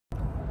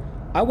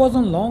I was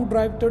on long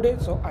drive today,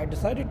 so I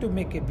decided to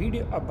make a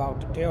video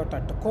about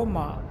Toyota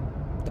Tacoma,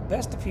 the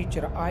best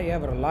feature I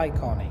ever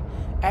like on it.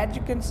 As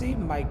you can see,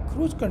 my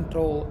cruise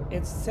control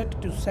is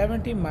set to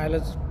 70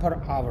 miles per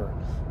hour,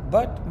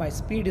 but my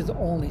speed is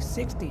only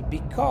 60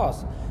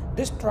 because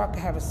this truck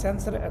have a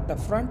sensor at the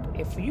front.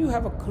 If you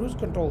have a cruise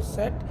control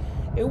set,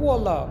 it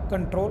will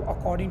control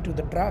according to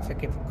the traffic.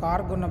 If a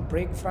car gonna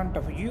brake front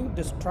of you,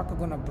 this truck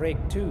gonna brake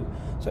too,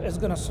 so it's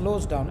gonna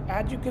slows down.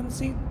 As you can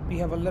see, we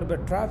have a little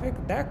bit traffic.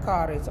 That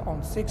car is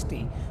on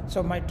 60,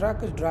 so my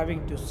truck is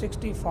driving to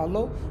 60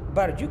 follow.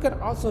 But you can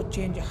also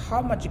change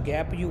how much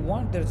gap you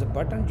want. There's a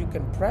button you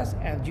can press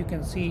and you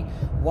can see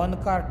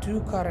 1 car,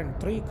 2 car and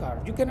 3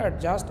 car. You can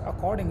adjust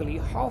accordingly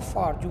how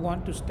far you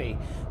want to stay.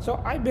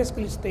 So I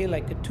basically stay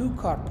like a 2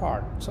 car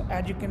part. So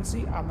as you can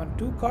see, I'm on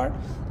 2 car,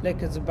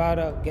 like it's about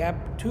a gap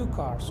 2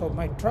 car. So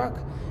my truck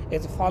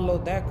is follow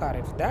that car.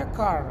 If that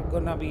car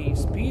gonna be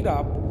speed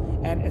up,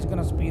 and it's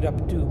gonna speed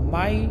up too.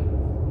 My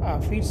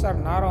feet are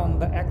not on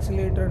the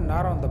accelerator,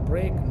 not on the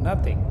brake,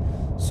 nothing.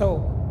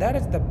 So that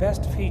is the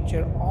best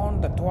feature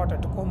on the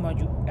Toyota Tacoma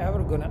you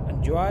ever gonna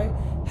enjoy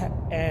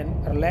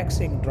and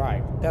relaxing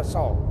drive. That's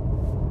all.